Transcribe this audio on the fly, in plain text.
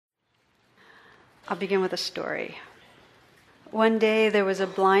I'll begin with a story. One day there was a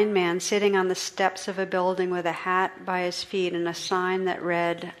blind man sitting on the steps of a building with a hat by his feet and a sign that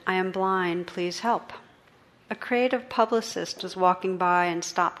read, "I am blind, please help." A creative publicist was walking by and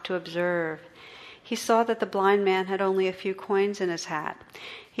stopped to observe. He saw that the blind man had only a few coins in his hat.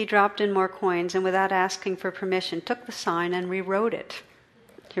 He dropped in more coins and without asking for permission took the sign and rewrote it.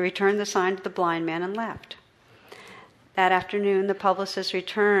 He returned the sign to the blind man and left. That afternoon, the publicist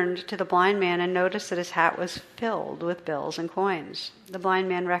returned to the blind man and noticed that his hat was filled with bills and coins. The blind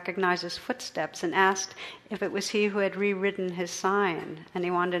man recognized his footsteps and asked if it was he who had rewritten his sign, and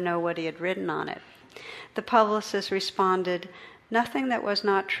he wanted to know what he had written on it. The publicist responded, "Nothing that was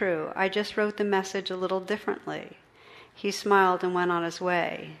not true. I just wrote the message a little differently." He smiled and went on his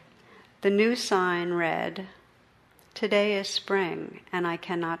way. The new sign read, "Today is spring, and I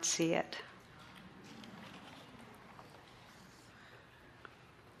cannot see it."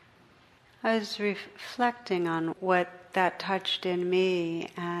 I was reflecting on what that touched in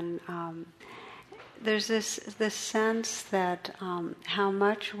me, and there's this sense that how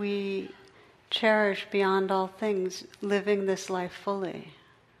much we cherish beyond all things living this life fully.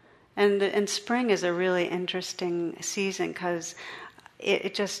 And spring is a really interesting season because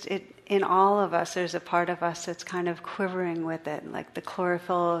it in all of us, there's a part of us that's kind of quivering with it, like the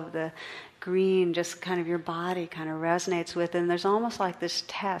chlorophyll of the green, just kind of your body kind of resonates with it. And there's almost like this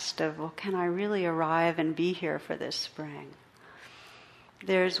test of, well, can I really arrive and be here for this spring?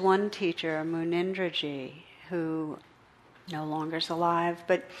 There's one teacher, Munindraji, who no longer is alive,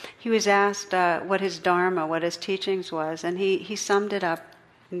 but he was asked what his dharma, what his teachings was, and he summed it up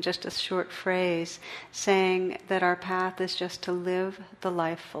in just a short phrase, saying that our path is just to live the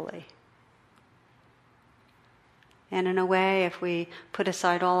life fully. And in a way, if we put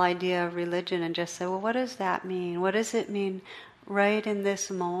aside all idea of religion and just say, well, what does that mean? What does it mean right in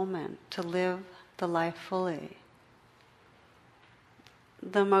this moment to live the life fully?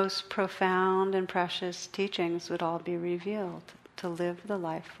 The most profound and precious teachings would all be revealed, to live the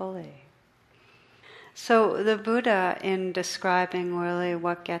life fully. So the Buddha, in describing really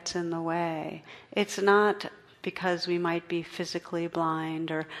what gets in the way, it's not because we might be physically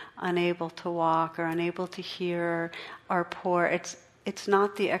blind or unable to walk or unable to hear or poor. It's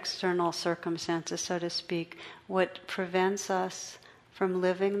not the external circumstances, so to speak. What prevents us from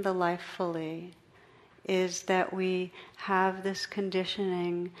living the life fully is that we have this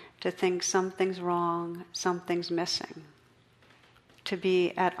conditioning to think something's wrong, something's missing, to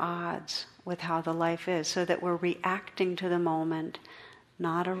be at odds with how the life is, so that we're reacting to the moment,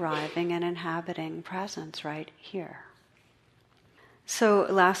 not arriving and inhabiting presence right here. So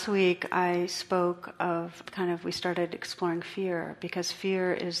last week I spoke of we started exploring fear, because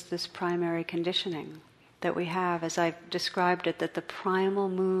fear is this primary conditioning that we have, as I've described it, that the primal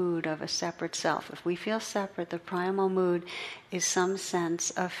mood of a separate self, if we feel separate, the primal mood is some sense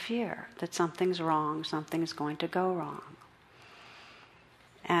of fear, that something's wrong, something's going to go wrong.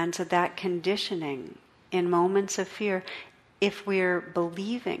 And so that conditioning in moments of fear, if we're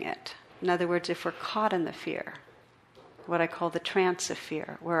believing it, in other words, if we're caught in the fear, what I call the trance of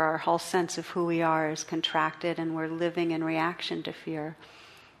fear, where our whole sense of who we are is contracted and we're living in reaction to fear,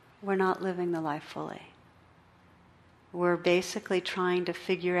 we're not living the life fully. We're basically trying to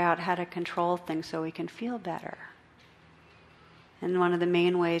figure out how to control things so we can feel better. And one of the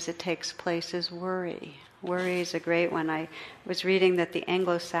main ways it takes place is worry. Worry is a great one. I was reading that the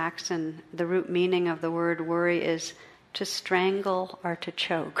Anglo-Saxon, the root meaning of the word worry is to strangle or to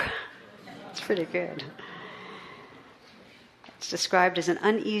choke. It's pretty good. It's described as an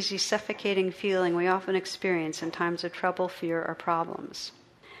uneasy, suffocating feeling we often experience in times of trouble, fear, or problems.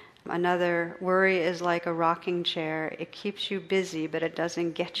 Another, worry is like a rocking chair. It keeps you busy, but it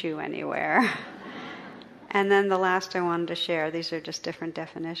doesn't get you anywhere. And then the last I wanted to share, these are just different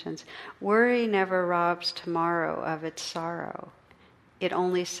definitions. Worry never robs tomorrow of its sorrow. It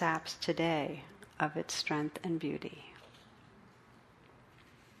only saps today of its strength and beauty.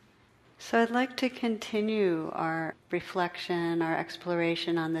 So I'd like to continue our reflection, our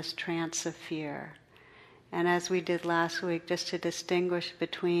exploration on this trance of fear. And as we did last week, just to distinguish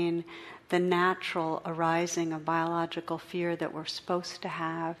between the natural arising of biological fear that we're supposed to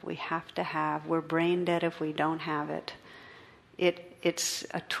have, we have to have, we're brain dead if we don't have it. It's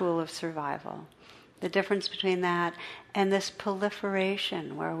a tool of survival. The difference between that and this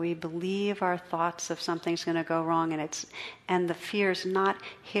proliferation where we believe our thoughts of something's going to go wrong, and the fear is not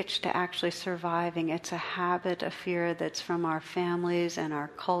hitched to actually surviving. It's a habit of fear that's from our families and our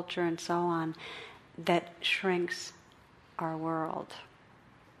culture and so on that shrinks our world.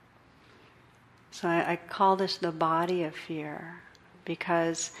 So I call this the body of fear,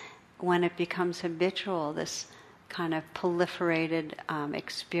 because when it becomes habitual, this kind of proliferated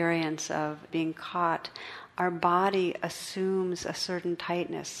experience of being caught, our body assumes a certain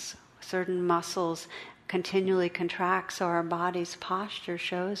tightness, certain muscles continually contract, so our body's posture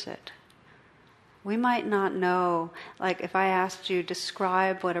shows it. We might not know, like if I asked you,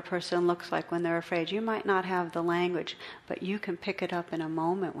 describe what a person looks like when they're afraid, you might not have the language, but you can pick it up in a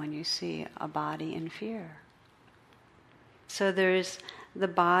moment when you see a body in fear. So there's the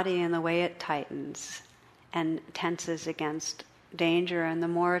body and the way it tightens and tenses against danger, and the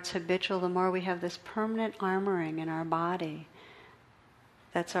more it's habitual, the more we have this permanent armoring in our body.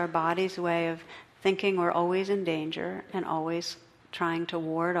 That's our body's way of thinking we're always in danger and always trying to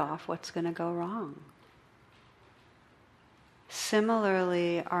ward off what's going to go wrong.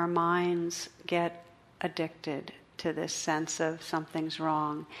 Similarly, our minds get addicted to this sense of something's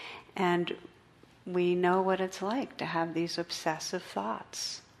wrong, and we know what it's like to have these obsessive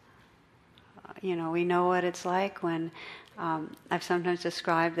thoughts. We know what it's like when I've sometimes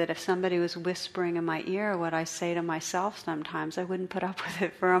described that if somebody was whispering in my ear what I say to myself sometimes, I wouldn't put up with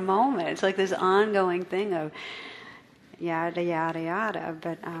it for a moment. It's like this ongoing thing of yada, yada, yada.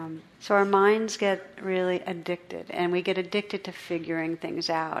 But so our minds get really addicted, and we get addicted to figuring things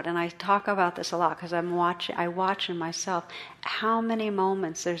out. And I talk about this a lot because I watch in myself how many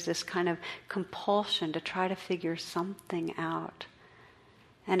moments there's this kind of compulsion to try to figure something out.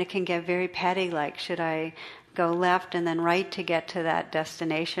 And it can get very petty, like should I go left and then right to get to that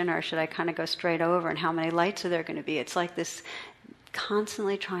destination, or should I kind of go straight over, and how many lights are there going to be? It's like this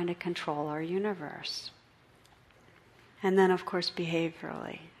constantly trying to control our universe. And then, of course,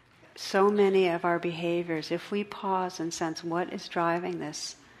 behaviorally. So many of our behaviors, if we pause and sense what is driving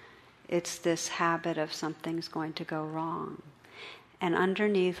this, it's this habit of something's going to go wrong. And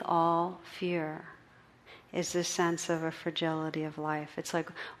underneath all fear is this sense of a fragility of life. It's like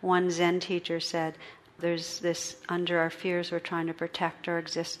one Zen teacher said, there's this, under our fears, we're trying to protect our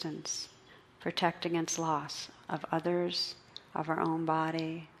existence, protect against loss of others, of our own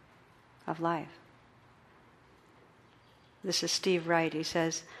body, of life. This is Steve Wright. He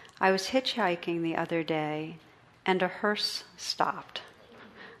says, I was hitchhiking the other day and a hearse stopped.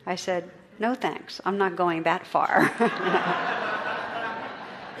 I said, no thanks, I'm not going that far.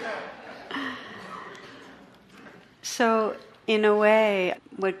 So, in a way,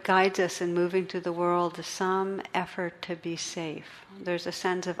 what guides us in moving through the world is some effort to be safe. There's a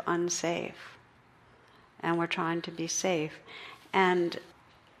sense of unsafe, and we're trying to be safe. And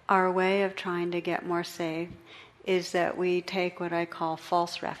our way of trying to get more safe is that we take what I call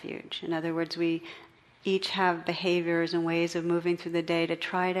false refuge. In other words, we each have behaviors and ways of moving through the day to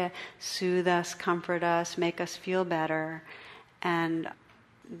try to soothe us, comfort us, make us feel better, and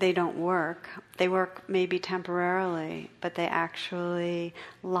they don't work. They work maybe temporarily, but they actually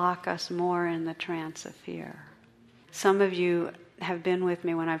lock us more in the trance of fear. Some of you have been with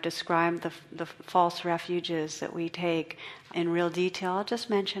me when I've described the false refuges that we take in real detail. I'll just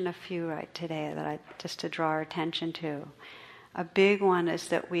mention a few right today just to draw our attention to. A big one is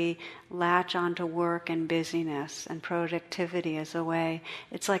that we latch onto work and busyness and productivity as a way.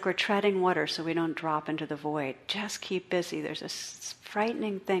 It's like we're treading water so we don't drop into the void. Just keep busy. There's a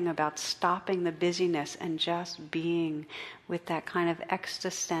frightening thing about stopping the busyness and just being with that kind of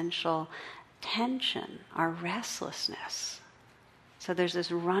existential tension, our restlessness. So there's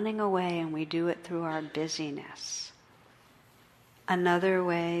this running away, and we do it through our busyness. Another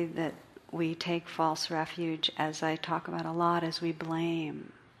way that we take false refuge, as I talk about a lot, is we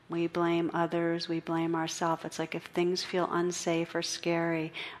blame. We blame others, we blame ourselves. It's like if things feel unsafe or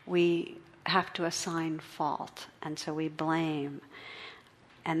scary, we have to assign fault, and so we blame.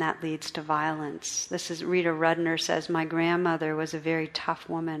 And that leads to violence. This is Rita Rudner says, my grandmother was a very tough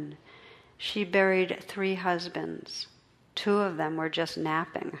woman. She buried 3 husbands. 2 of them were just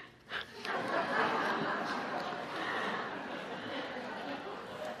napping.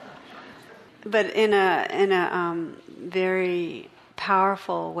 But in a very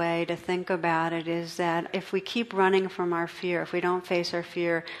powerful way to think about it is that if we keep running from our fear, if we don't face our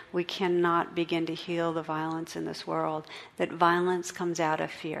fear, we cannot begin to heal the violence in this world. That violence comes out of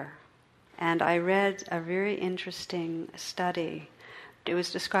fear. And I read a very interesting study. It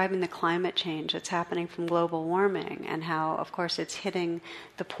was describing the climate change that's happening from global warming and how, of course, it's hitting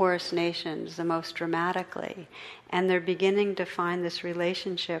the poorest nations the most dramatically. And they're beginning to find this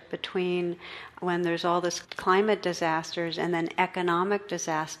relationship between when there's all this climate disasters and then economic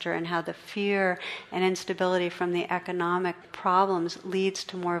disaster, and how the fear and instability from the economic problems leads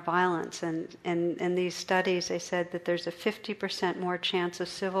to more violence. And in these studies, they said that there's a 50% more chance of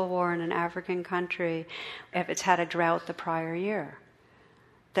civil war in an African country if it's had a drought the prior year.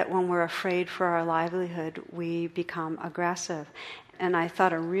 that when we're afraid for our livelihood, we become aggressive. And I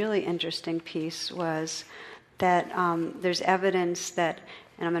thought a really interesting piece was that there's evidence that,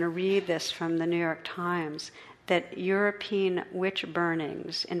 and I'm going to read this from the New York Times, that European witch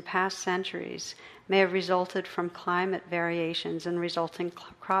burnings in past centuries may have resulted from climate variations and resulting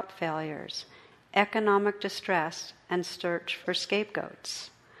crop failures, economic distress, and search for scapegoats.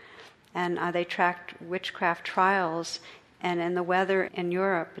 And they tracked witchcraft trials and in the weather in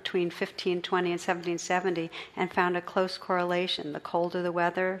Europe between 1520 and 1770 and found a close correlation. The colder the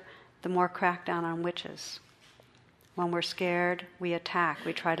weather, the more crackdown on witches. When we're scared, we attack,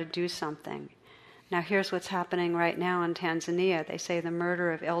 we try to do something. Now here's what's happening right now in Tanzania. They say the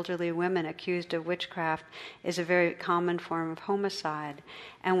murder of elderly women accused of witchcraft is a very common form of homicide.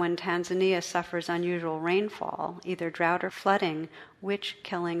 And when Tanzania suffers unusual rainfall, either drought or flooding, witch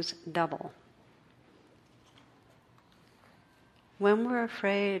killings double. When we're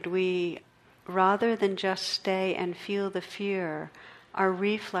afraid, we, rather than just stay and feel the fear, our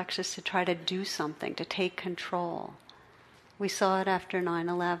reflex is to try to do something, to take control. We saw it after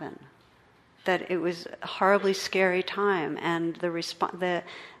 9/11, that it was a horribly scary time, and the response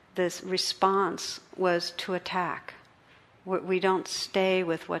was to attack. We don't stay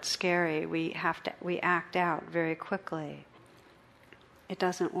with what's scary. We act out very quickly. It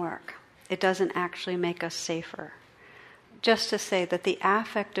doesn't work. It doesn't actually make us safer. Just to say that the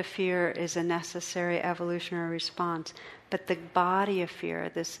affect of fear is a necessary evolutionary response, but the body of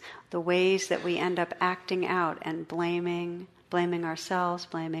fear, the ways that we end up acting out and blaming ourselves,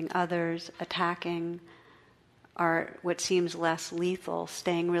 blaming others, attacking, are what seems less lethal,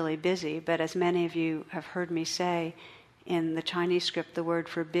 staying really busy. But as many of you have heard me say, in the Chinese script, the word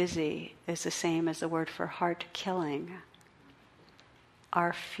for busy is the same as the word for heart killing.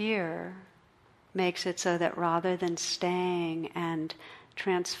 Our fear makes it so that rather than staying and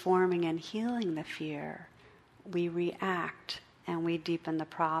transforming and healing the fear, we react and we deepen the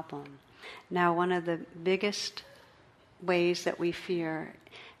problem. Now, one of the biggest ways that we fear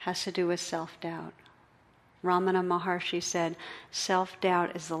has to do with self-doubt. Ramana Maharshi said,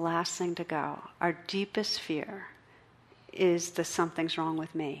 self-doubt is the last thing to go. Our deepest fear is that something's wrong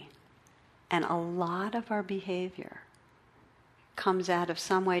with me. And a lot of our behavior comes out of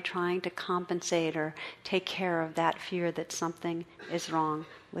some way trying to compensate or take care of that fear that something is wrong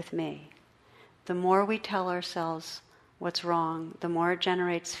with me. The more we tell ourselves what's wrong, the more it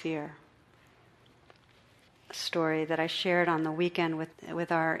generates fear. A story that I shared on the weekend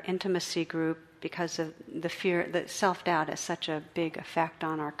with our intimacy group, because of the fear, that self-doubt has such a big effect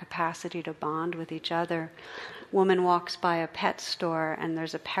on our capacity to bond with each other. Woman walks by a pet store and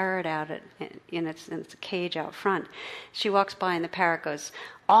there's a parrot out in its cage out front. She walks by and the parrot goes,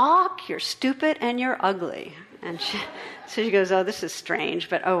 "Awk, you're stupid and you're ugly." And so she goes, "Oh, this is strange,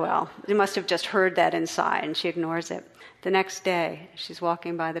 but oh well. You must have just heard that inside," and she ignores it. The next day, she's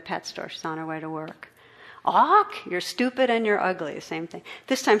walking by the pet store. She's on her way to work. "Awk, you're stupid and you're ugly." The same thing.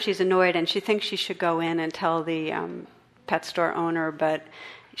 This time she's annoyed and she thinks she should go in and tell the pet store owner, but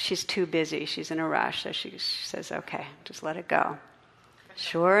she's too busy. She's in a rush, so she says, "Okay, just let it go."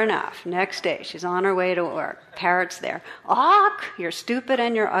 Sure enough, next day she's on her way to work. Parrot's there. "Awk, you're stupid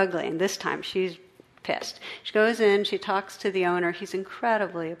and you're ugly." And this time she's pissed. She goes in, she talks to the owner. He's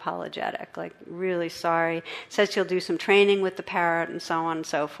incredibly apologetic, like really sorry. Says he'll do some training with the parrot and so on and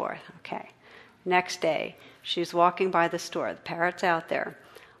so forth. Okay. Next day, she's walking by the store. The parrot's out there.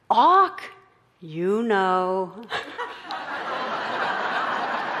 "Awk, you know."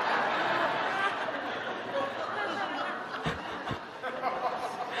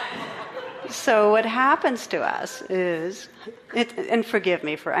 So what happens to us is, and forgive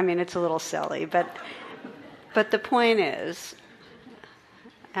me for, it's a little silly, but the point is,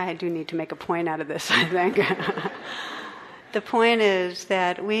 I do need to make a point out of this, I think. The point is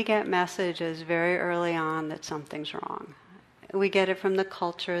that we get messages very early on that something's wrong. We get it from the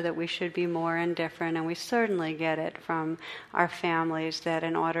culture that we should be more and different, and we certainly get it from our families that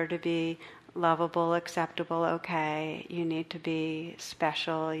in order to be lovable, acceptable, okay, you need to be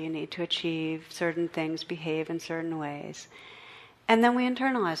special, you need to achieve certain things, behave in certain ways. And then we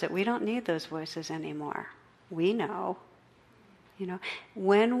internalize it. We don't need those voices anymore. We know.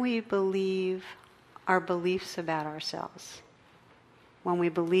 When we believe our beliefs about ourselves, when we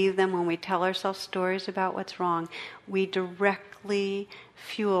believe them, when we tell ourselves stories about what's wrong, we directly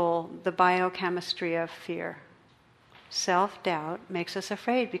fuel the biochemistry of fear. Self-doubt makes us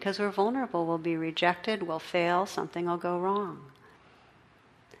afraid because we're vulnerable. We'll be rejected, we'll fail, something will go wrong.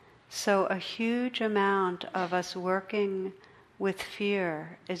 So a huge amount of us working with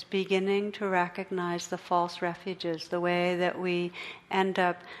fear is beginning to recognize the false refuges, the way that we end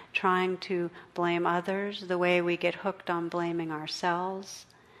up trying to blame others, the way we get hooked on blaming ourselves,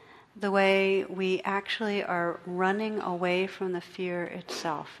 the way we actually are running away from the fear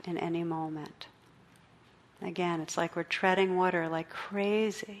itself in any moment. Again, it's like we're treading water like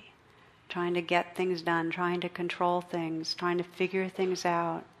crazy, trying to get things done, trying to control things, trying to figure things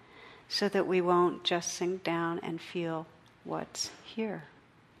out, so that we won't just sink down and feel what's here.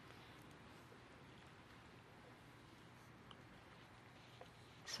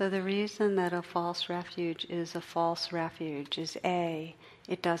 So the reason that a false refuge is a false refuge is A,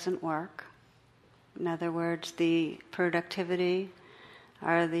 it doesn't work. In other words, the productivity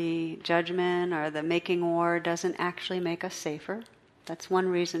or the judgment or the making war doesn't actually make us safer. That's one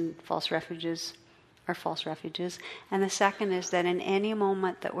reason false refuges are false refuges. And the second is that in any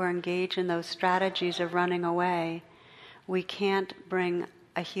moment that we're engaged in those strategies of running away, we can't bring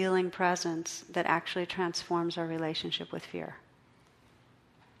a healing presence that actually transforms our relationship with fear.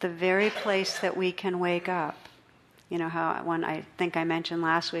 The very place that we can wake up, you know how I think I mentioned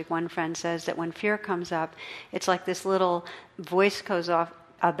last week, one friend says that when fear comes up, it's like this little voice goes off,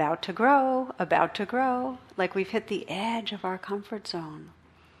 about to grow, like we've hit the edge of our comfort zone.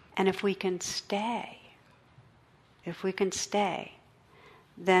 And if we can stay,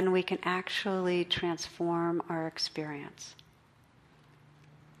 then we can actually transform our experience.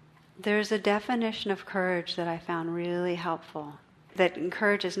 There's a definition of courage that I found really helpful. That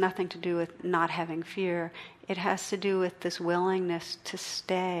courage has nothing to do with not having fear. It has to do with this willingness to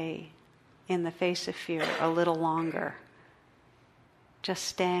stay in the face of fear a little longer. Just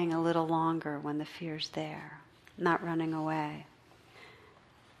staying a little longer when the fear's there, not running away.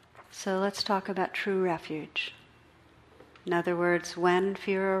 So let's talk about true refuge. In other words, when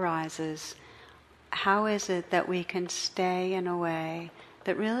fear arises, how is it that we can stay in a way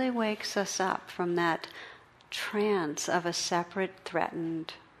that really wakes us up from that trance of a separate,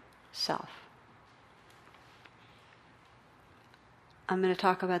 threatened self? I'm going to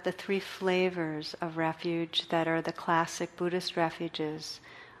talk about the 3 flavors of refuge that are the classic Buddhist refuges,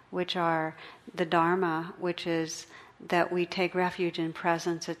 which are the Dharma, which is that we take refuge in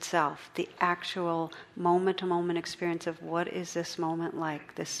presence itself, the actual moment-to-moment experience of what is this moment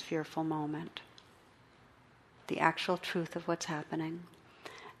like, this fearful moment, the actual truth of what's happening.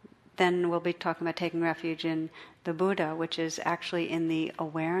 Then we'll be talking about taking refuge in the Buddha, which is actually in the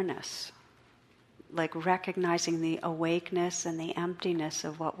awareness, like recognizing the awakeness and the emptiness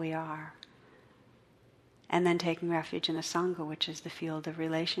of what we are. And then taking refuge in the Sangha, which is the field of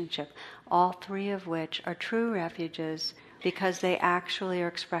relationship, all 3 of which are true refuges because they actually are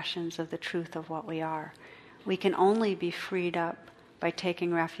expressions of the truth of what we are. We can only be freed up by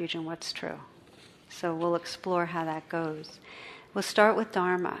taking refuge in what's true. So we'll explore how that goes. We'll start with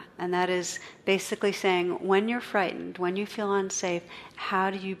Dharma, and that is basically saying when you're frightened, when you feel unsafe, how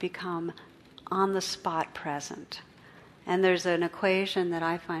do you become on the spot present? And there's an equation that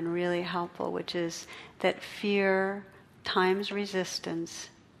I find really helpful, which is that fear times resistance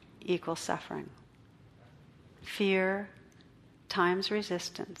equals suffering. Fear times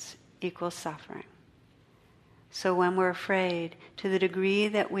resistance equals suffering. So when we're afraid, to the degree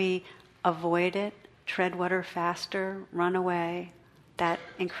that we avoid it, tread water faster, run away, that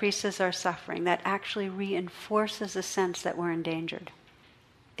increases our suffering. That actually reinforces the sense that we're endangered.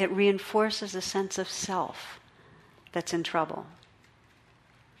 It reinforces a sense of self that's in trouble.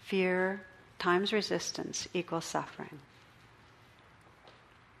 Fear times resistance equals suffering.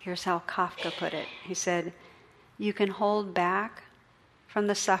 Here's how Kafka put it. He said, you can hold back from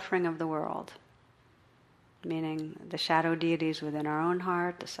the suffering of the world, meaning the shadow deities within our own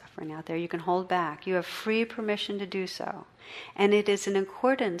heart, the suffering out there. You can hold back. You have free permission to do so. And it is in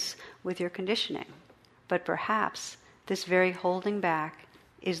accordance with your conditioning. But perhaps this very holding back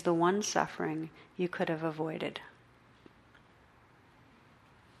is the one suffering you could have avoided.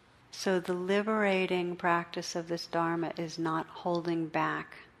 So the liberating practice of this Dharma is not holding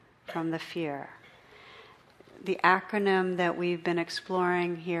back from the fear. The acronym that we've been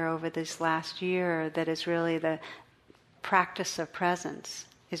exploring here over this last year that is really the practice of presence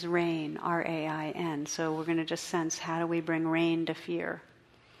is RAIN, R-A-I-N. So we're going to just sense, how do we bring RAIN to fear?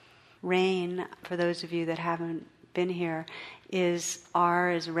 RAIN, for those of you that haven't been here, is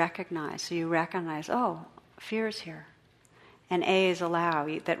R is recognize. So you recognize, oh, fear is here. And A is allow,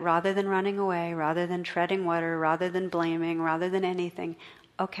 that rather than running away, rather than treading water, rather than blaming, rather than anything,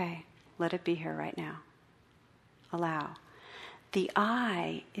 okay, let it be here right now. Allow. The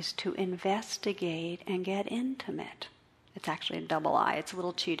I is to investigate and get intimate. It's actually a double I. It's a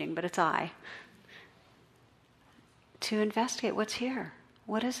little cheating, but it's I. to investigate what's here.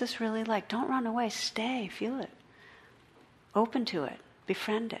 What is this really like? Don't run away. Stay. Feel it. Open to it.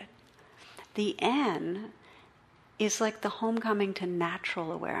 Befriend it. The N is like the homecoming to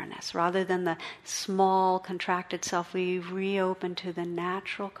natural awareness. Rather than the small, contracted self, we reopen to the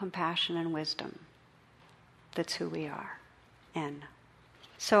natural compassion and wisdom. That's who we are. N.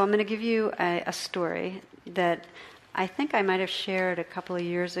 So I'm going to give you a story that I think I might have shared a couple of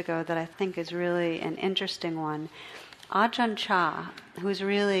years ago that I think is really an interesting one. Ajahn Chah, who's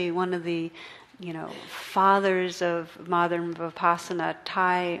really one of the fathers of modern Vipassana,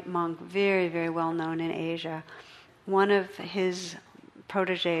 Thai monk, very, very well known in Asia. One of his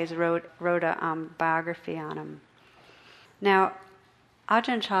proteges wrote a biography on him. Now,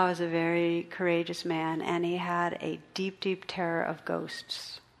 Ajahn Chah was a very courageous man, and he had a deep, deep terror of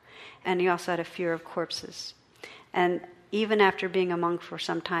ghosts. And he also had a fear of corpses. And even after being a monk for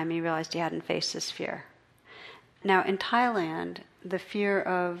some time, he realized he hadn't faced this fear. Now, in Thailand, the fear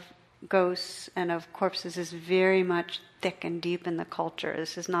of ghosts and of corpses is very much thick and deep in the culture.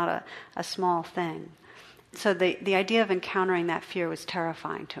 This is not a small thing. So the idea of encountering that fear was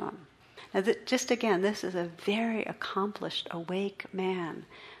terrifying to him. Now, just again, this is a very accomplished, awake man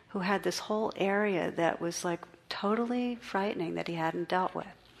who had this whole area that was like totally frightening that he hadn't dealt with.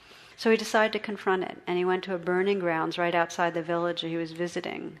 So he decided to confront it, and he went to a burning grounds right outside the village he was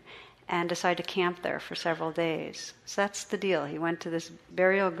visiting and decided to camp there for several days. So that's the deal. He went to this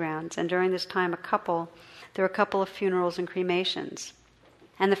burial grounds, and during this time there were a couple of funerals and cremations.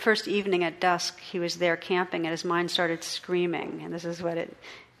 And the first evening at dusk, he was there camping, and his mind started screaming. And this is what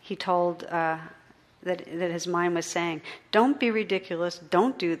he told that his mind was saying: don't be ridiculous,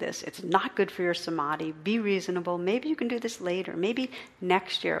 don't do this, it's not good for your samadhi, be reasonable, maybe you can do this later, maybe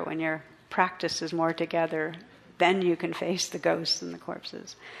next year when your practice is more together, then you can face the ghosts and the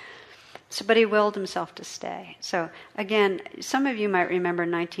corpses. So, but he willed himself to stay. So again, some of you might remember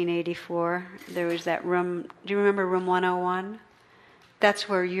 1984, there was that room, do you remember room 101? That's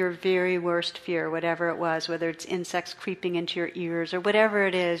where your very worst fear, whatever it was, whether it's insects creeping into your ears or whatever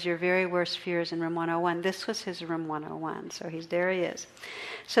it is, your very worst fears in room 101. This was his room 101, so there he is.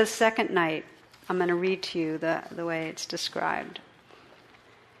 So the second night, I'm going to read to you the way it's described.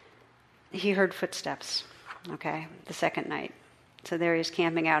 He heard footsteps, okay, the second night. So there he is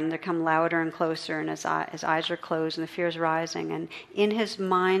camping out, and they come louder and closer, and his eyes are closed, and the fear is rising. And in his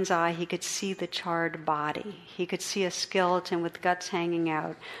mind's eye, he could see the charred body. He could see a skeleton with guts hanging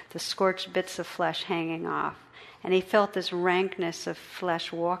out, the scorched bits of flesh hanging off. And he felt this rankness of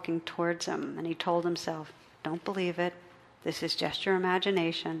flesh walking towards him. And he told himself, don't believe it. This is just your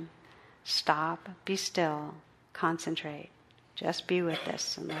imagination. Stop, be still, concentrate. Just be with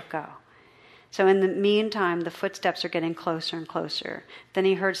this and let go. So in the meantime, the footsteps are getting closer and closer. Then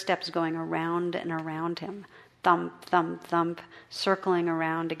he heard steps going around and around him. Thump, thump, thump, circling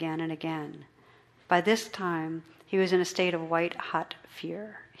around again and again. By this time, he was in a state of white-hot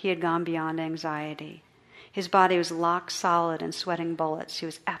fear. He had gone beyond anxiety. His body was locked solid and sweating bullets. He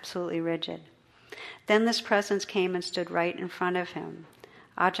was absolutely rigid. Then this presence came and stood right in front of him.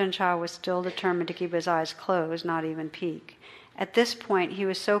 Ajahn Chah was still determined to keep his eyes closed, not even peek. At this point, he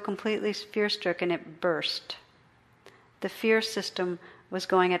was so completely fear-stricken it burst. The fear system was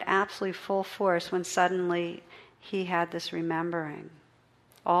going at absolutely full force when suddenly he had this remembering.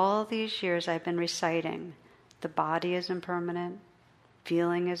 All these years I've been reciting, the body is impermanent,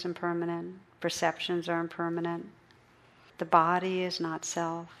 feeling is impermanent, perceptions are impermanent. The body is not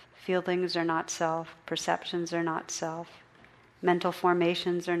self, feelings are not self, perceptions are not self, mental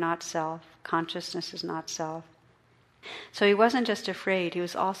formations are not self, consciousness is not self. So he wasn't just afraid, he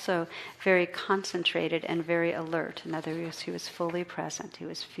was also very concentrated and very alert. In other words, he was fully present. He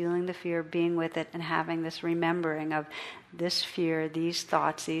was feeling the fear, being with it, and having this remembering of this fear, these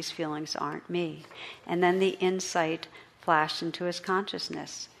thoughts, these feelings aren't me. And then the insight flashed into his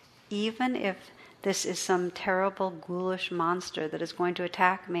consciousness. Even if this is some terrible ghoulish monster that is going to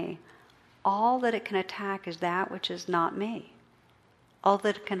attack me, all that it can attack is that which is not me. All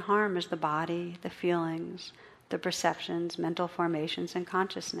that it can harm is the body, the feelings, the perceptions, mental formations, and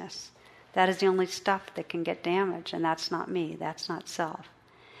consciousness. That is the only stuff that can get damaged, and that's not me, that's not self.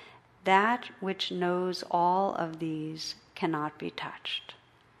 That which knows all of these cannot be touched.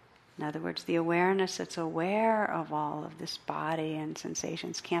 In other words, the awareness that's aware of all of this body and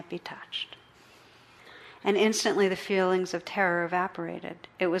sensations can't be touched. And instantly the feelings of terror evaporated.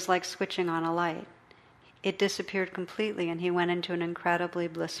 It was like switching on a light. It disappeared completely, and he went into an incredibly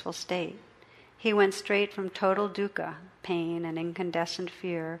blissful state. He went straight from total dukkha, pain and incandescent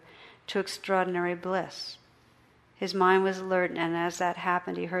fear, to extraordinary bliss. His mind was alert, and as that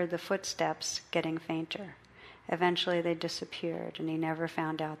happened, he heard the footsteps getting fainter. Eventually they disappeared, and he never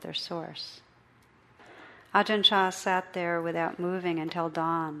found out their source. Ajahn Chah sat there without moving until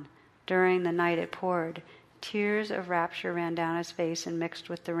dawn. During the night it poured. Tears of rapture ran down his face and mixed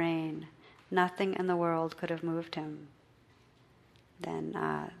with the rain. Nothing in the world could have moved him. Then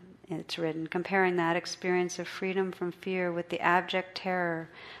it's written, comparing that experience of freedom from fear with the abject terror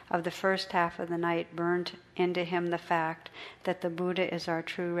of the first half of the night, burned into him the fact that the Buddha is our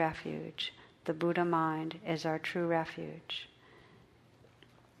true refuge. The Buddha mind is our true refuge.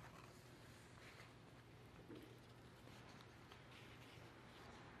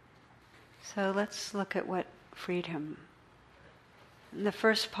 So let's look at what freed him. The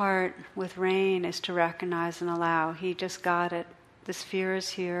first part with rain is to recognize and allow. He just got it. This fear is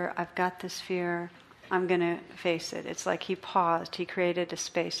here. I've got this fear. I'm going to face it. It's like he paused. He created a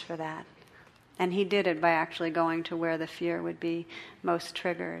space for that. And he did it by actually going to where the fear would be most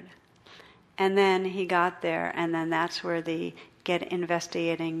triggered. And then he got there, and then that's where the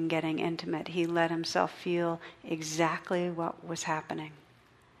investigating, getting intimate. He let himself feel exactly what was happening.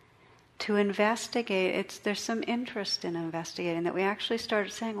 To investigate, there's some interest in investigating, that we actually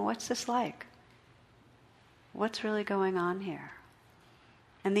started saying, well, what's this like? What's really going on here?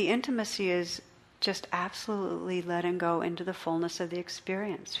 And the intimacy is just absolutely letting go into the fullness of the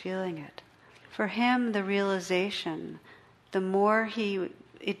experience, feeling it. For him, the realization, the more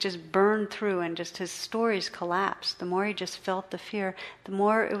it just burned through and just his stories collapsed, the more he just felt the fear, the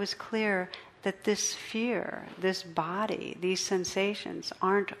more it was clear that this fear, this body, these sensations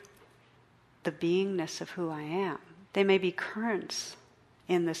aren't the beingness of who I am. They may be currents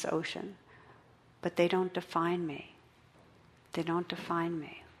in this ocean, but they don't define me. They don't define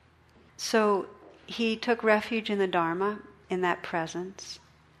me. So he took refuge in the Dharma, in that presence,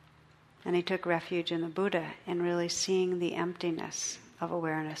 and he took refuge in the Buddha, in really seeing the emptiness of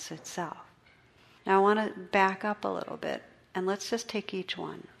awareness itself. Now I want to back up a little bit, and let's just take each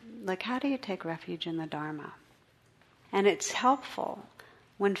one. Like, how do you take refuge in the Dharma? And it's helpful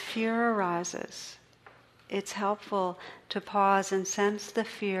when fear arises. It's helpful to pause and sense the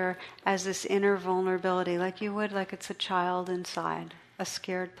fear as this inner vulnerability, like you would, like it's a child inside, a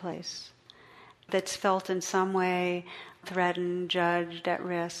scared place, that's felt in some way threatened, judged, at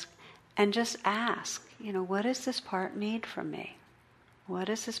risk, and just ask, what does this part need from me? What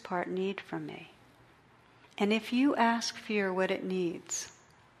does this part need from me? And if you ask fear what it needs,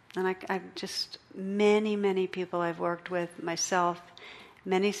 and I've just, many people I've worked with, myself,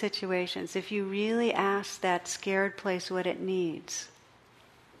 many situations, if you really ask that scared place what it needs,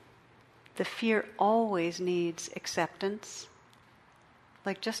 the fear always needs acceptance,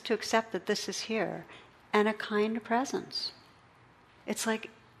 like just to accept that this is here, and a kind presence. It's like,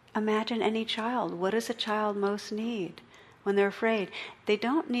 imagine any child. What does a child most need when they're afraid? They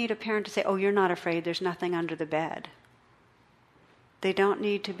don't need a parent to say, oh, you're not afraid, there's nothing under the bed. They don't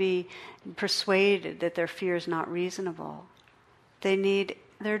need to be persuaded that their fear is not reasonable. They need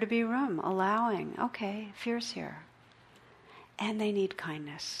there to be room, allowing, okay, fear's here. And they need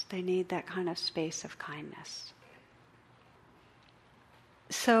kindness. They need that kind of space of kindness.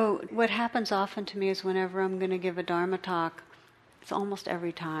 So what happens often to me is whenever I'm going to give a Dharma talk, it's almost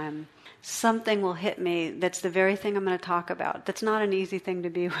every time, something will hit me that's the very thing I'm going to talk about. That's not an easy thing to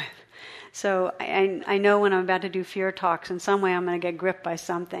be with. So I know when I'm about to do fear talks, in some way I'm going to get gripped by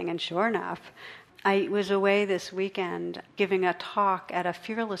something, and sure enough, I was away this weekend giving a talk at a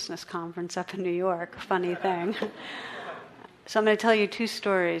fearlessness conference up in New York. Funny thing. So I'm going to tell you two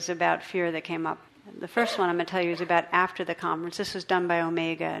stories about fear that came up. The first one I'm going to tell you is about after the conference. This was done by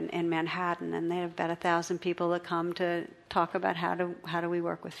Omega in Manhattan, and they have about 1,000 people that come to talk about how do we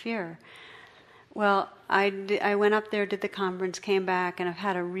work with fear. Well, I went up there, did the conference, came back, and I've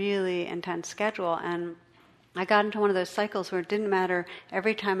had a really intense schedule, and I got into one of those cycles where it didn't matter.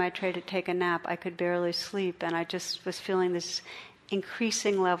 Every time I tried to take a nap, I could barely sleep, and I just was feeling this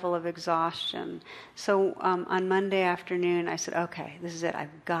increasing level of exhaustion. So on Monday afternoon, I said, okay, this is it.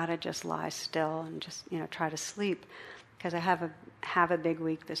 I've got to just lie still and just try to sleep, because I have a big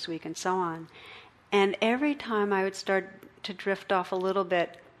week this week and so on. And every time I would start to drift off a little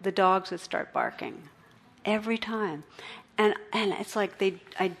bit, the dogs would start barking. Every time. And it's like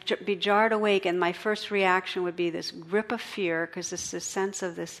I'd be jarred awake, and my first reaction would be this grip of fear, because this sense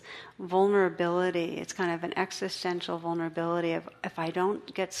of this vulnerability. It's kind of an existential vulnerability of, if I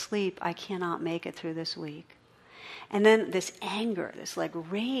don't get sleep, I cannot make it through this week. And then this anger, this like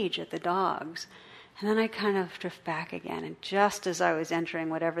rage at the dogs. And then I kind of drift back again, and just as I was entering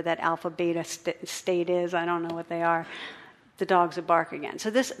whatever that alpha beta state is, I don't know what they are, the dogs would bark again.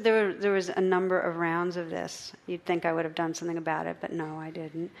 So there was a number of rounds of this. You'd think I would have done something about it, but no, I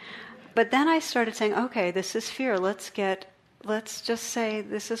didn't. But then I started saying, okay, this is fear. Let's just say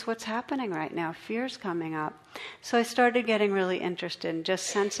this is what's happening right now. Fear's coming up. So I started getting really interested in just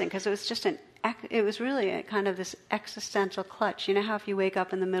sensing, because it was really a kind of this existential clutch. You know how if you wake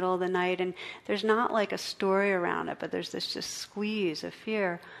up in the middle of the night and there's not like a story around it, but there's this just squeeze of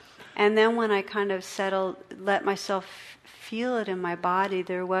fear. And then when I kind of let myself feel it in my body,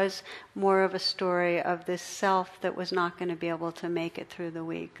 there was more of a story of this self that was not going to be able to make it through the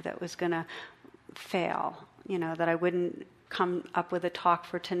week, that was going to fail, that I wouldn't come up with a talk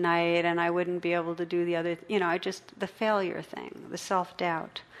for tonight and I wouldn't be able to do the other, the failure thing, the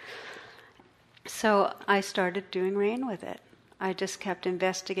self-doubt. So I started doing rain with it. I just kept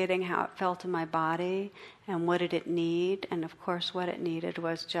investigating how it felt in my body and what did it need. And of course what it needed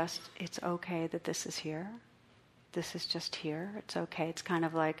was just, it's okay that this is here. This is just here. It's okay. It's kind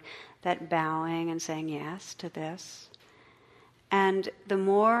of like that bowing and saying yes to this. And the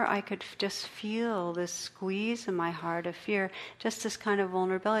more I could just feel this squeeze in my heart of fear, just this kind of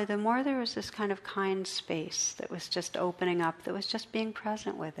vulnerability, the more there was this kind of kind space that was just opening up, that was just being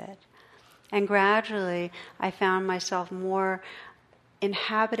present with it. And gradually, I found myself more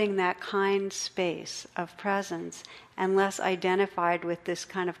inhabiting that kind space of presence and less identified with this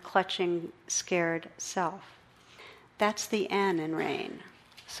kind of clutching, scared self. That's the N in rain.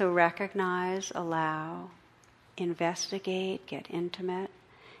 So recognize, allow, investigate, get intimate.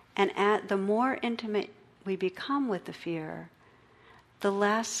 And the more intimate we become with the fear, the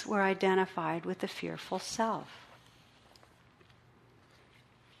less we're identified with the fearful self.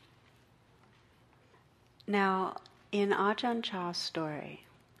 Now, in Ajahn Chah's story,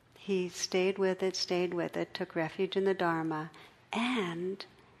 he stayed with it, took refuge in the Dharma, and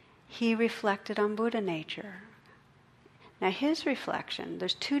he reflected on Buddha nature. Now his reflection,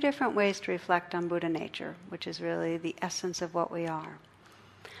 there's two different ways to reflect on Buddha nature, which is really the essence of what we are.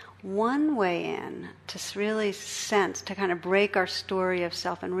 One way in, to really sense, to kind of break our story of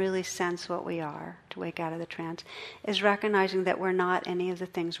self and really sense what we are, to wake out of the trance, is recognizing that we're not any of the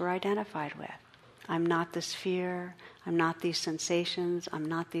things we're identified with. I'm not this fear, I'm not these sensations, I'm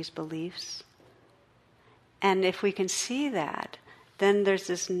not these beliefs. And if we can see that, then there's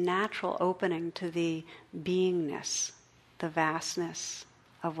this natural opening to the beingness, the vastness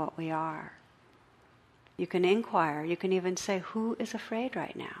of what we are. You can inquire, you can even say, who is afraid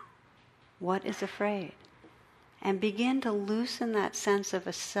right now? What is afraid? And begin to loosen that sense of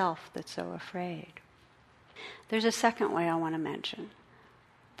a self that's so afraid. There's a second way I want to mention.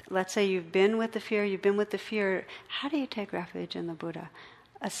 Let's say you've been with the fear. How do you take refuge in the Buddha?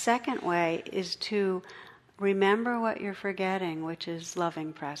 A second way is to remember what you're forgetting, which is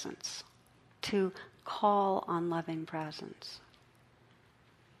loving presence. To call on loving presence.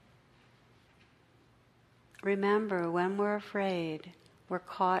 Remember, when we're afraid, we're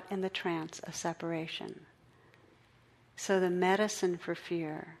caught in the trance of separation. So the medicine for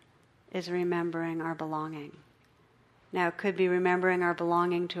fear is remembering our belonging. Now, it could be remembering our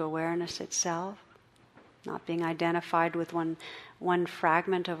belonging to awareness itself, not being identified with one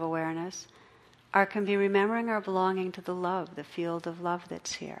fragment of awareness, or it can be remembering our belonging to the love, the field of love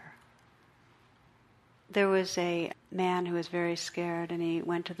that's here. There was a man who was very scared, and he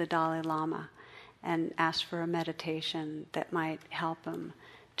went to the Dalai Lama and asked for a meditation that might help him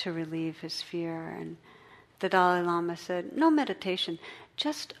to relieve his fear. And the Dalai Lama said, no meditation,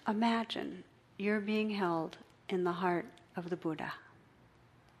 just imagine you're being held in the heart of the Buddha.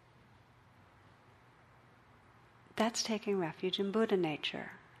 That's taking refuge in Buddha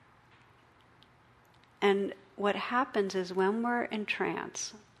nature. And what happens is when we're in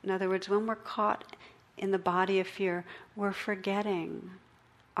trance, in other words, when we're caught in the body of fear, we're forgetting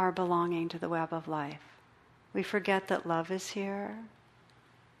our belonging to the web of life. We forget that love is here.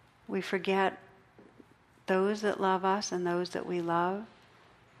 We forget those that love us and those that we love.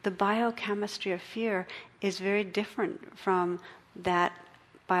 The biochemistry of fear is very different from that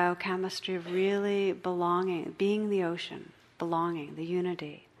biochemistry of really belonging, being the ocean, belonging, the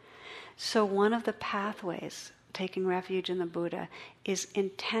unity. So one of the pathways, taking refuge in the Buddha, is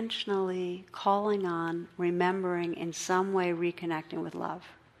intentionally calling on, remembering, in some way reconnecting with love.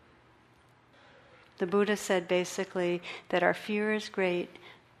 The Buddha said basically that our fear is great,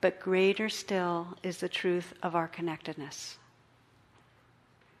 but greater still is the truth of our connectedness.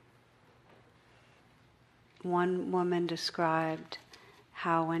 One woman described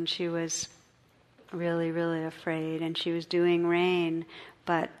how when she was really, really afraid and she was doing rain,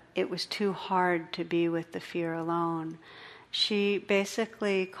 but it was too hard to be with the fear alone, she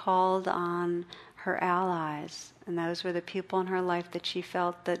basically called on her allies. And those were the people in her life that she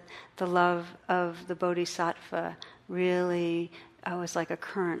felt that the love of the Bodhisattva really was like a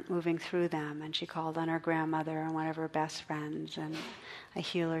current moving through them. And she called on her grandmother and one of her best friends and a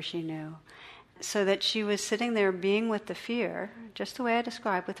healer she knew. So that she was sitting there being with the fear, just the way I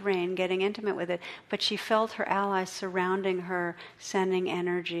described with rain, getting intimate with it, but she felt her allies surrounding her, sending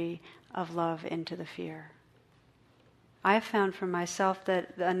energy of love into the fear. I've found for myself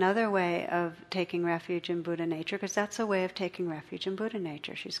that another way of taking refuge in Buddha nature, because that's a way of taking refuge in Buddha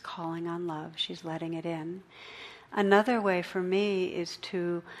nature. She's calling on love, she's letting it in. Another way for me is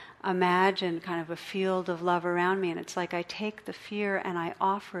to imagine kind of a field of love around me, and it's like I take the fear and I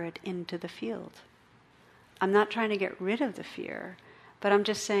offer it into the field. I'm not trying to get rid of the fear, but I'm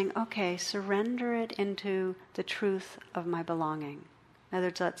just saying, okay, surrender it into the truth of my belonging. In other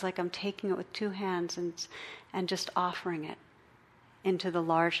words, it's like I'm taking it with two hands and just offering it into the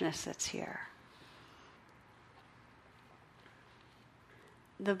largeness that's here.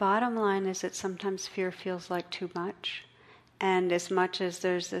 The bottom line is that sometimes fear feels like too much. And as much as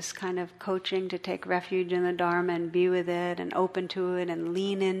there's this kind of coaching to take refuge in the Dharma and be with it and open to it and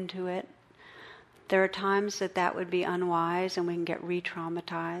lean into it, there are times that would be unwise and we can get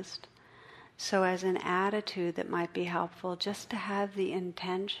re-traumatized. So as an attitude that might be helpful, just to have the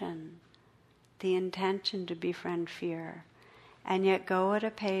intention to befriend fear, and yet go at a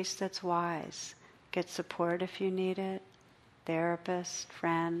pace that's wise. Get support if you need it, therapist,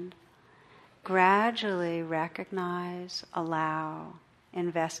 friend. Gradually recognize, allow,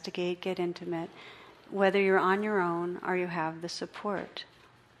 investigate, get intimate. Whether you're on your own or you have the support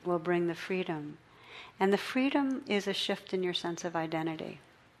will bring the freedom. And the freedom is a shift in your sense of identity.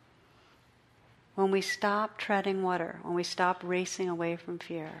 When we stop treading water, when we stop racing away from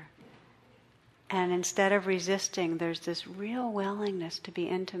fear, and instead of resisting, there's this real willingness to be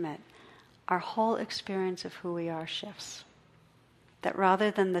intimate, our whole experience of who we are shifts. That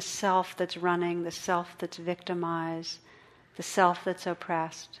rather than the self that's running, the self that's victimized, the self that's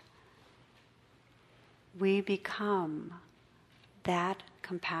oppressed, we become that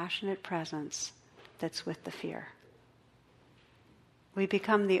compassionate presence that's with the fear. We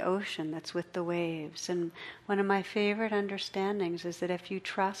become the ocean that's with the waves. And one of my favorite understandings is that if you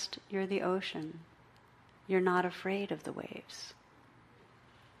trust you're the ocean, you're not afraid of the waves.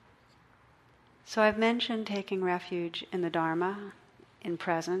 So I've mentioned taking refuge in the Dharma, in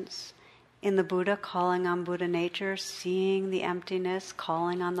presence, in the Buddha, calling on Buddha nature, seeing the emptiness,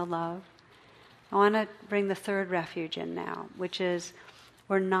 calling on the love. I want to bring the third refuge in now, which is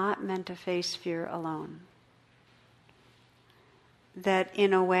we're not meant to face fear alone. That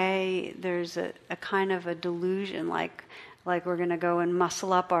in a way there's a kind of a delusion, like we're going to go and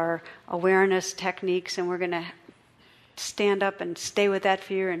muscle up our awareness techniques and we're going to stand up and stay with that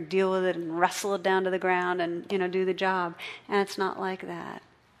fear and deal with it and wrestle it down to the ground and do the job. And it's not like that.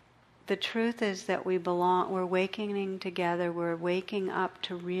 The truth is that we belong, we're awakening together, we're waking up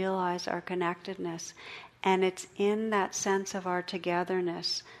to realize our connectedness. And it's in that sense of our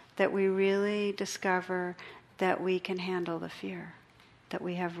togetherness that we really discover that we can handle the fear, that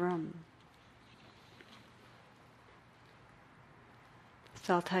we have room.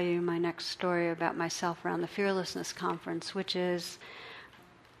 So I'll tell you my next story about myself around the Fearlessness Conference, which is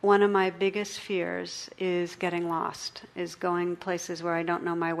one of my biggest fears is getting lost, is going places where I don't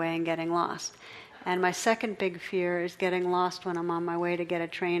know my way and getting lost. And my second big fear is getting lost when I'm on my way to get a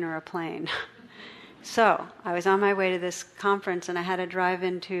train or a plane. So I was on my way to this conference and I had to drive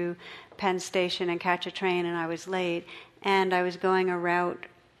into Penn Station and catch a train, and I was late. And I was going a route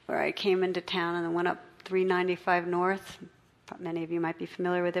where I came into town and then went up 395 North. Many of you might be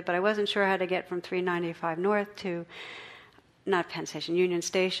familiar with it, but I wasn't sure how to get from 395 North to, not Penn Station, Union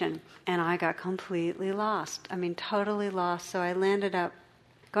Station. And I got completely lost. I mean, totally lost. So I landed up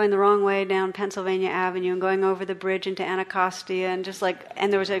going the wrong way down Pennsylvania Avenue and going over the bridge into Anacostia and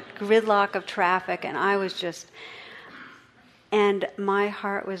and there was a gridlock of traffic, and I was just... And my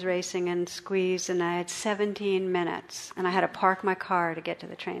heart was racing and squeezed, and I had 17 minutes, and I had to park my car to get to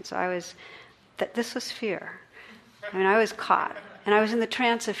the train. So this was fear. I mean, I was caught, and I was in the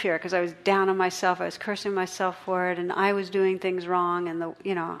trance of fear because I was down on myself. I was cursing myself for it, and I was doing things wrong, and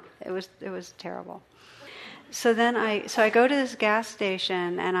it was terrible. So then I go to this gas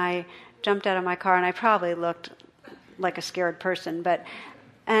station, and I jumped out of my car, and I probably looked like a scared person,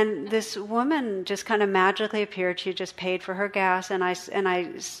 and this woman just kind of magically appeared. She just paid for her gas, and I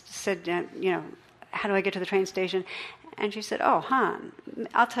said, how do I get to the train station? And she said, oh, hon,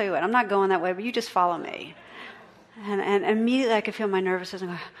 I'll tell you what, I'm not going that way, but you just follow me. And immediately I could feel my nervousness.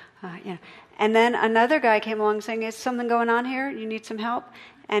 And then another guy came along saying, is something going on here? You need some help?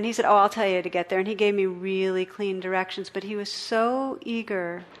 And he said, oh, I'll tell you to get there. And he gave me really clean directions. But he was so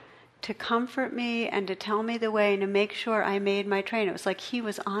eager to comfort me and to tell me the way and to make sure I made my train. It was like he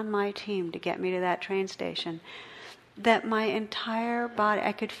was on my team to get me to that train station. That my entire body,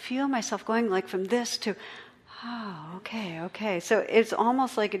 I could feel myself going like from this to, oh, okay. So it's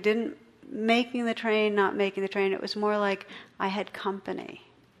almost like it didn't, making the train, not making the train, it was more like I had company.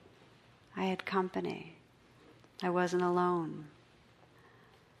 I wasn't alone.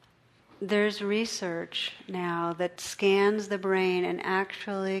 There's research now that scans the brain and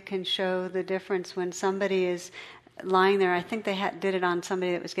actually can show the difference when somebody is lying there. I think they did it on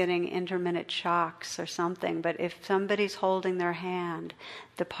somebody that was getting intermittent shocks or something, but if somebody's holding their hand,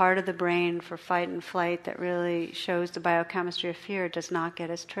 the part of the brain for fight and flight that really shows the biochemistry of fear does not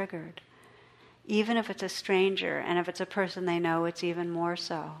get as triggered. Even if it's a stranger, and if it's a person they know, it's even more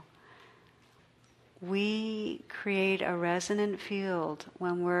so. We create a resonant field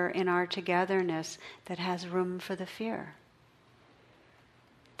when we're in our togetherness that has room for the fear.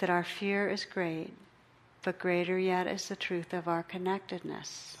 That our fear is great, but greater yet is the truth of our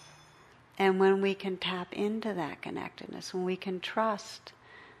connectedness. And when we can tap into that connectedness, when we can trust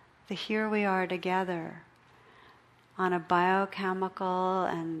the here we are together on a biochemical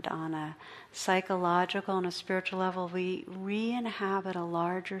and on a psychological and a spiritual level, we re-inhabit a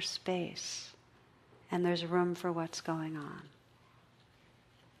larger space. And there's room for what's going on.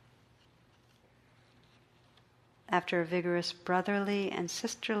 After a vigorous brotherly and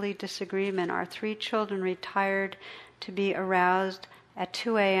sisterly disagreement, our 3 children retired to be aroused at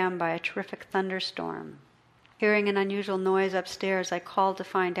 2 a.m. by a terrific thunderstorm. Hearing an unusual noise upstairs, I called to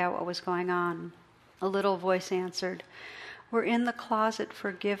find out what was going on. A little voice answered, "We're in the closet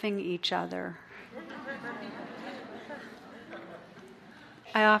forgiving each other."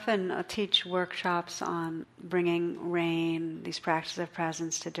 I often teach workshops on bringing rain, these practices of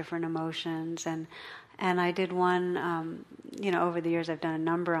presence to different emotions, and I did one, over the years I've done a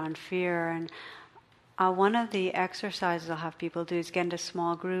number on fear, and one of the exercises I'll have people do is get into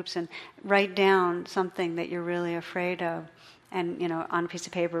small groups and write down something that you're really afraid of, and on a piece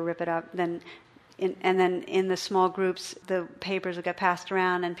of paper, rip it up, and then in the small groups, the papers will get passed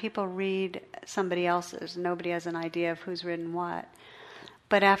around, and people read somebody else's. Nobody has an idea of who's written what.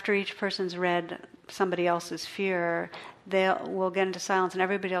 But after each person's read somebody else's fear, we'll get into silence and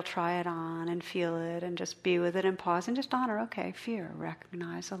everybody will try it on and feel it and just be with it and pause and just honor, okay, fear,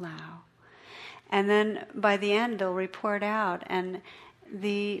 recognize, allow. And then by the end they'll report out, and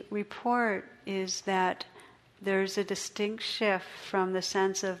the report is that there's a distinct shift from the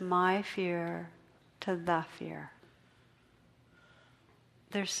sense of my fear to the fear.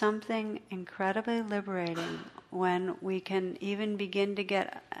 There's something incredibly liberating when we can even begin to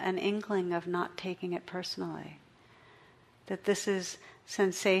get an inkling of not taking it personally. That this is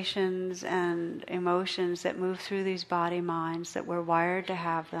sensations and emotions that move through these body minds, that we're wired to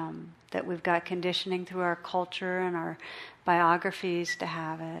have them, that we've got conditioning through our culture and our biographies to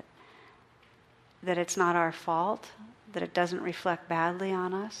have it, that it's not our fault, that it doesn't reflect badly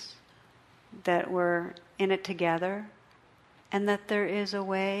on us, that we're in it together, and that there is a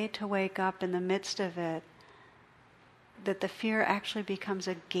way to wake up in the midst of it, that the fear actually becomes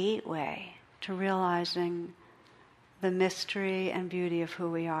a gateway to realizing the mystery and beauty of who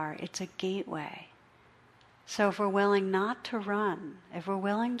we are. It's a gateway. So if we're willing not to run, if we're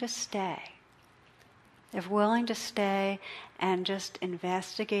willing to stay, and just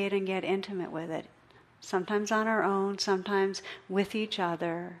investigate and get intimate with it, sometimes on our own, sometimes with each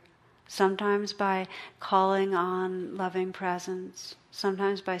other, sometimes by calling on loving presence,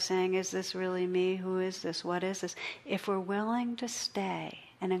 sometimes by saying, is this really me? Who is this? What is this? If we're willing to stay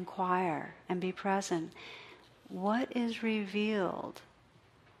and inquire and be present, what is revealed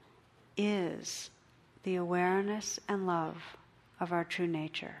is the awareness and love of our true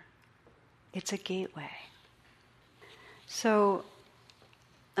nature. It's a gateway. So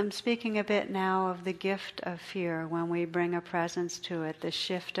I'm speaking a bit now of the gift of fear when we bring a presence to it, the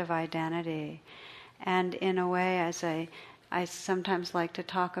shift of identity. And in a way, as I sometimes like to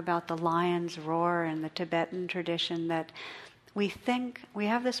talk about the lion's roar in the Tibetan tradition, that we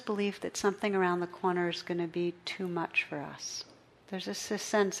have this belief that something around the corner is going to be too much for us. There's this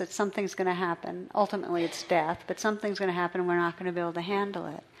sense that something's going to happen. Ultimately it's death, but something's going to happen and we're not going to be able to handle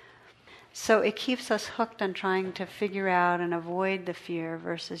it. So it keeps us hooked on trying to figure out and avoid the fear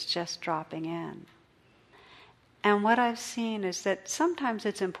versus just dropping in. And what I've seen is that sometimes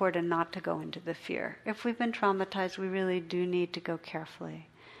it's important not to go into the fear. If we've been traumatized, we really do need to go carefully.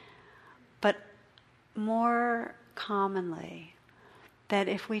 But more commonly, that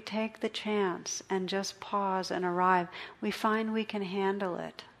if we take the chance and just pause and arrive, we find we can handle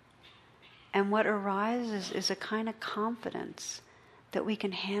it. And what arises is a kind of confidence that we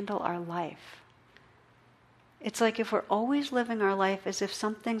can handle our life. It's like if we're always living our life as if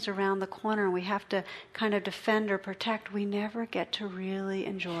something's around the corner and we have to kind of defend or protect, we never get to really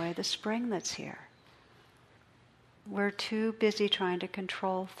enjoy the spring that's here. We're too busy trying to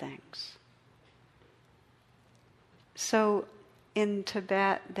control things. So in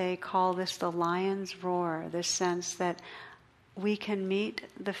Tibet, they call this the lion's roar, this sense that we can meet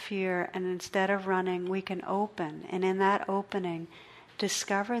the fear, and instead of running, we can open. And in that opening,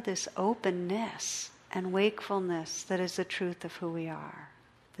 discover this openness and wakefulness that is the truth of who we are.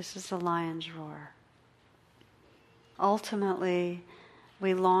 This is the lion's roar. Ultimately,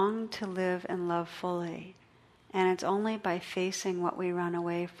 we long to live and love fully. And it's only by facing what we run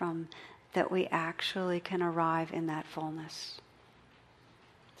away from that we actually can arrive in that fullness.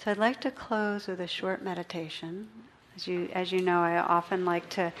 So I'd like to close with a short meditation. As you know, I often like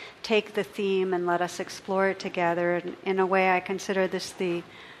to take the theme and let us explore it together. And in a way, I consider this the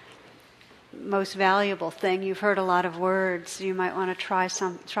most valuable thing. You've heard a lot of words. You might want to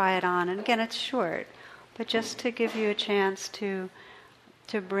try it on. And again, it's short, but just to give you a chance to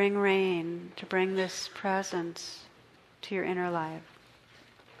bring rain, to bring this presence to your inner life.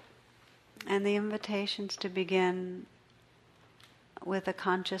 And the invitation's to begin with a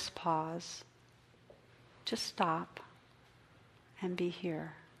conscious pause. Just stop and be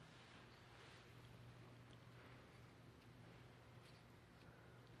here.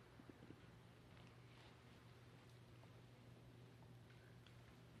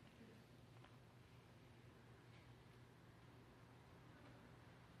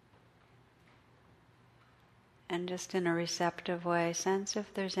 And just in a receptive way, sense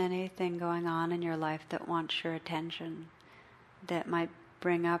if there's anything going on in your life that wants your attention, that might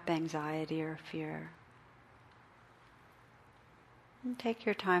bring up anxiety or fear. And take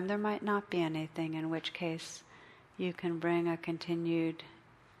your time. There might not be anything, in which case you can bring a continued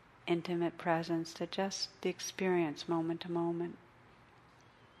intimate presence to just the experience moment to moment.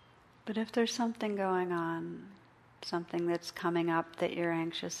 But if there's something going on, something that's coming up that you're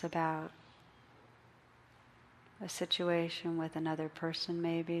anxious about, a situation with another person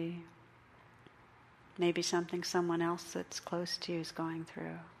maybe something someone else that's close to you is going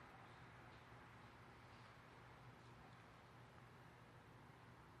through.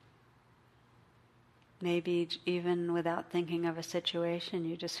 Maybe even without thinking of a situation,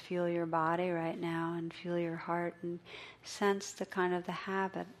 you just feel your body right now and feel your heart and sense the kind of the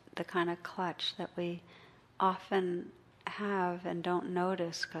habit, the kind of clutch that we often have and don't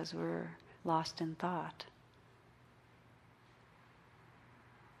notice because we're lost in thought.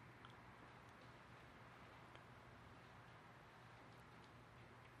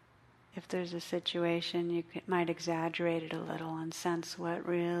 If there's a situation, you might exaggerate it a little and sense what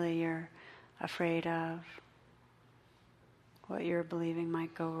really you're afraid of, what you're believing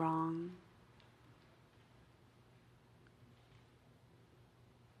might go wrong.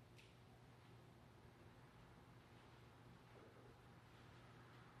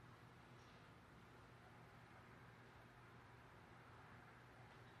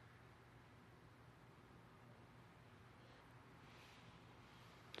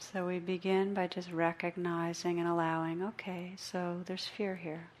 So we begin by just recognizing and allowing, okay, so there's fear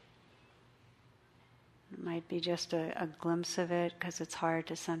here. It might be just a glimpse of it because it's hard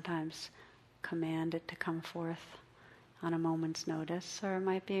to sometimes command it to come forth on a moment's notice, or it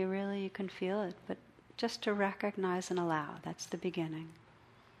might be really you can feel it, but just to recognize and allow, that's the beginning.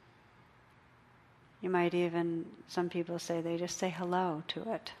 You might even, some people say they just say hello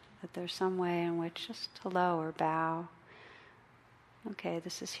to it, that there's some way in which just hello or bow. Okay,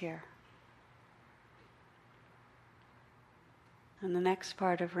 this is here. And the next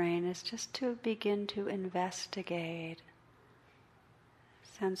part of rain is just to begin to investigate.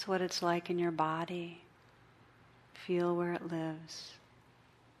 Sense what it's like in your body. Feel where it lives.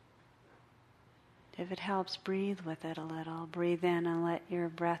 If it helps, breathe with it a little. Breathe in and let your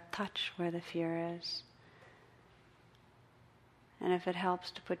breath touch where the fear is. And if it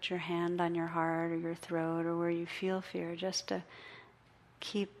helps to put your hand on your heart or your throat or where you feel fear, just to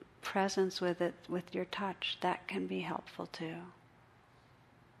keep presence with it, with your touch, that can be helpful too.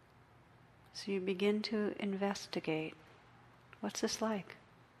 So you begin to investigate. What's this like?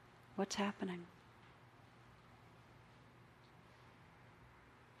 What's happening?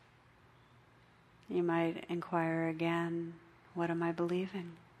 You might inquire again, what am I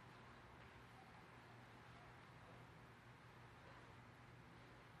believing?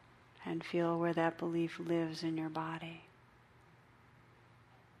 And feel where that belief lives in your body.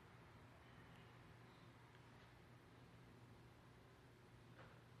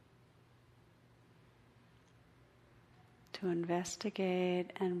 to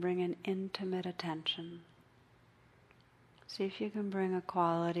investigate and bring an intimate attention. See if you can bring a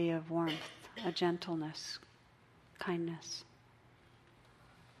quality of warmth, a gentleness, kindness.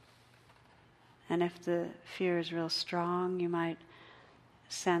 And if the fear is real strong, you might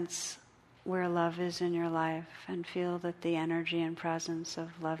sense where love is in your life and feel that the energy and presence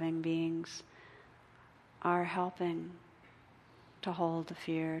of loving beings are helping to hold the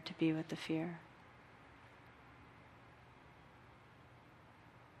fear, to be with the fear.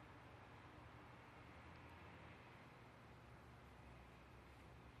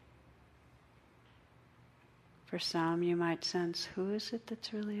 For some, you might sense, who is it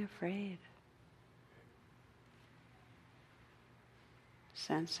that's really afraid?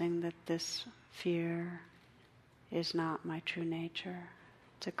 Sensing that this fear is not my true nature.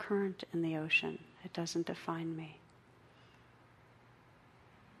 It's a current in the ocean. It doesn't define me.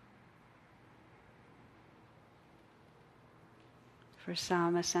 For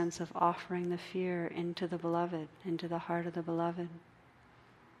some, a sense of offering the fear into the beloved, into the heart of the beloved,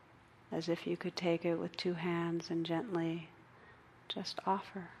 as if you could take it with two hands and gently just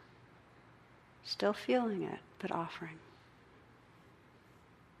offer. Still feeling it, but offering.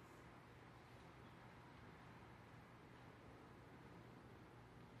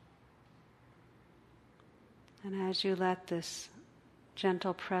 And as you let this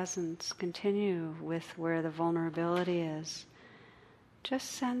gentle presence continue with where the vulnerability is,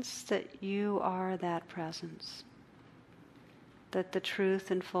 just sense that you are that presence. That the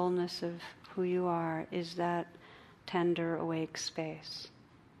truth and fullness of who you are is that tender, awake space.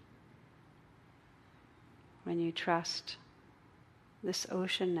 When you trust this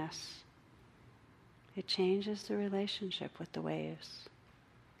oceanness, it changes the relationship with the waves.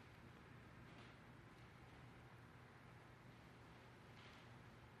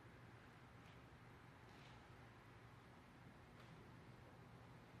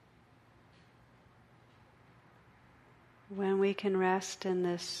 When we can rest in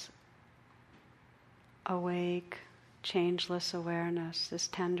this awake, changeless awareness, this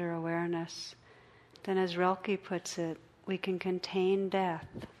tender awareness, then as Rilke puts it, we can contain death,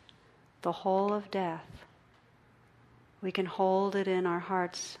 the whole of death. We can hold it in our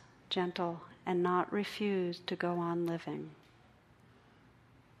hearts gentle and not refuse to go on living.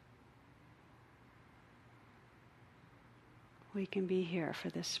 We can be here for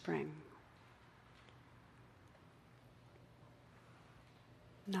this spring.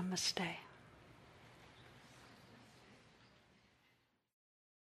 Namaste.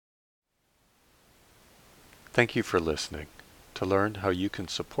 Thank you for listening. To learn how you can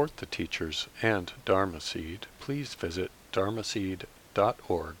support the teachers and Dharma Seed, please visit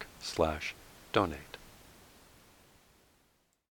dharmaseed.org/donate.